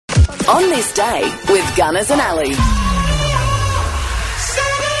On This Day with Gunners and Ali.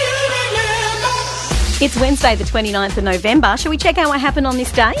 It's Wednesday, the 29th of November. Shall we check out what happened on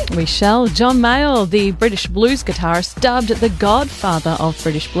this day? We shall. John Mayall, the British blues guitarist dubbed the godfather of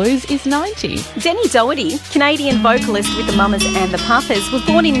British blues, is 90. Denny Doherty, Canadian vocalist with the Mamas and the Papas, was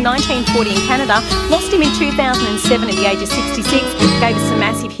born in 1940 in Canada, lost him in 2007 at the age of 66, gave us some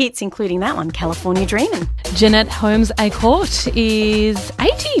massive hits, including that one, California Dreamin'. Jeanette Holmes-Acorte is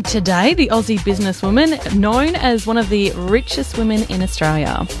 80 today, the Aussie businesswoman, known as one of the richest women in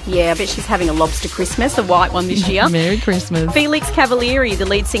Australia. Yeah, I bet she's having a lobster Christmas, a white one this year. Merry Christmas. Felix Cavalieri, the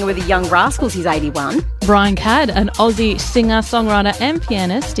lead singer with the Young Rascals, is 81. Brian Cadd, an Aussie singer, songwriter and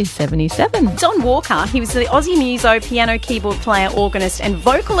pianist, is 77. Don Walker, he was the Aussie muso, piano, keyboard player, organist and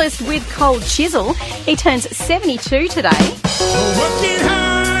vocalist with Cold Chisel. He turns 72 today. Working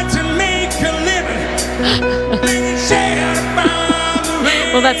hard to make a living.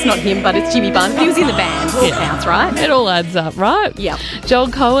 Well, that's not him, but it's Jimmy Barnes. He was in the band. All counts, right? It all adds up, right? Yeah. Joel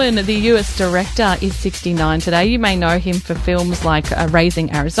Coen, the US director, is 69 today. You may know him for films like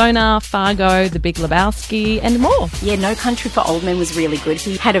Raising Arizona, Fargo, The Big Lebowski, and more. Yeah, No Country for Old Men was really good.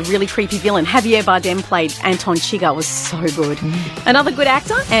 He had a really creepy villain. Javier Bardem played Anton Chigurh, was so good. Another good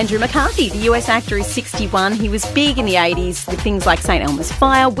actor, Andrew McCarthy. The US actor is 61. He was big in the 80s with things like St. Elmo's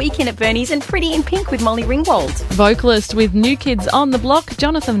Fire, Weekend at Bernie's, and Pretty in Pink with Molly Ringwald. Vocalist with New Kids on the Block,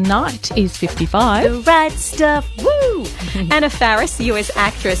 Jonathan Knight, is 55. The right stuff, woo! Anna Faris, the US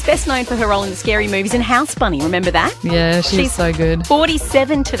actress, best known for her role in the Scary Movies and House Bunny. Remember that? Yeah, she's so good.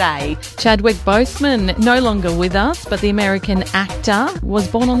 47 today. Chadwick Boseman, no longer with us, but the American actor, was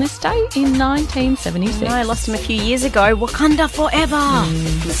born on this day in 1976. I lost him a few years ago. Wakanda forever.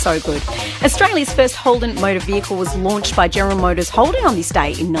 He was so good. Australia's first Holden motor vehicle was launched by General Motors Holden on this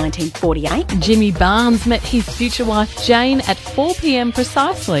day in 1948. Jimmy Barnes met his future wife Jane at 4 p.m.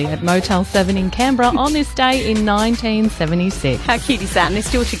 precisely at Motel 7 in Canberra on this day in 1976. How cute is that? And they're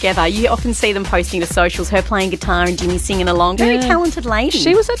still together. You often see them posting to socials, her playing guitar and Jimmy singing along. Very talented lady.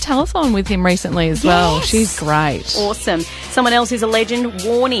 She was at telethon with him recently as well. She's great. Awesome. Someone else who's a legend,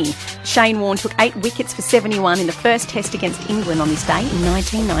 Warnie. Shane Warne took 8 wickets for 71 in the first test against England on this day in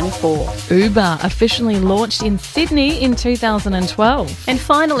 1994. Uber officially launched in Sydney in 2012. And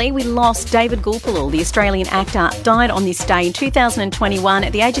finally, we lost David Gulpilil, the Australian actor, died on this day in 2021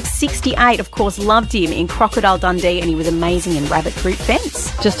 at the age of 68. Of course, loved him in Crocodile Dundee, and he was amazing in Rabbit Group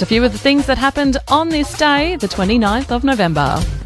Fence. Just a few of the things that happened on this day, the 29th of November.